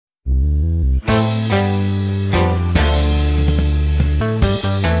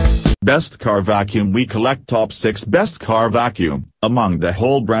Best car vacuum. We collect top 6 best car vacuum. Among the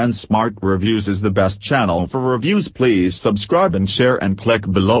whole brand, Smart Reviews is the best channel for reviews. Please subscribe and share and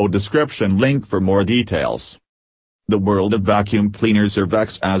click below description link for more details. The world of vacuum cleaners, or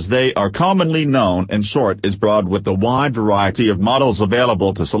Vacs as they are commonly known in short, is broad with a wide variety of models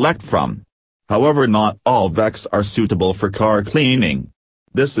available to select from. However, not all Vacs are suitable for car cleaning.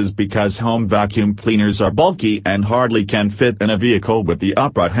 This is because home vacuum cleaners are bulky and hardly can fit in a vehicle with the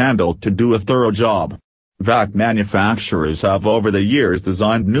upright handle to do a thorough job. Vac manufacturers have over the years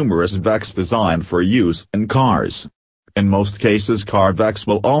designed numerous Vacs designed for use in cars. In most cases, car Vacs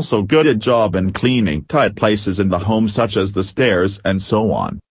will also do a good job in cleaning tight places in the home such as the stairs and so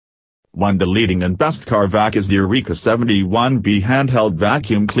on. One of the leading and best car Vac is the Eureka 71B handheld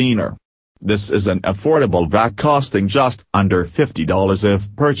vacuum cleaner. This is an affordable vac costing just under $50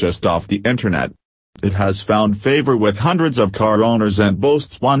 if purchased off the internet. It has found favor with hundreds of car owners and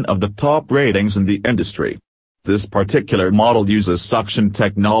boasts one of the top ratings in the industry. This particular model uses suction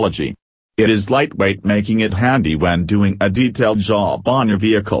technology. It is lightweight, making it handy when doing a detailed job on your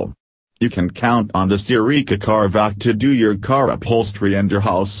vehicle. You can count on this Eureka car vac to do your car upholstery and your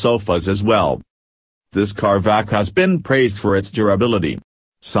house sofas as well. This car vac has been praised for its durability.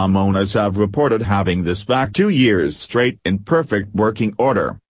 Some owners have reported having this vac 2 years straight in perfect working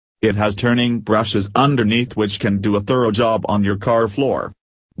order. It has turning brushes underneath which can do a thorough job on your car floor.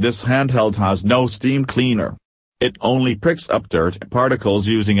 This handheld has no steam cleaner. It only picks up dirt particles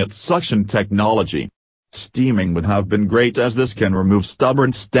using its suction technology. Steaming would have been great as this can remove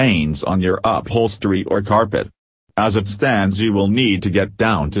stubborn stains on your upholstery or carpet. As it stands, you will need to get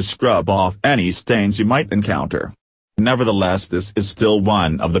down to scrub off any stains you might encounter. Nevertheless, this is still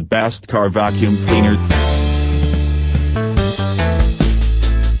one of the best car vacuum cleaners.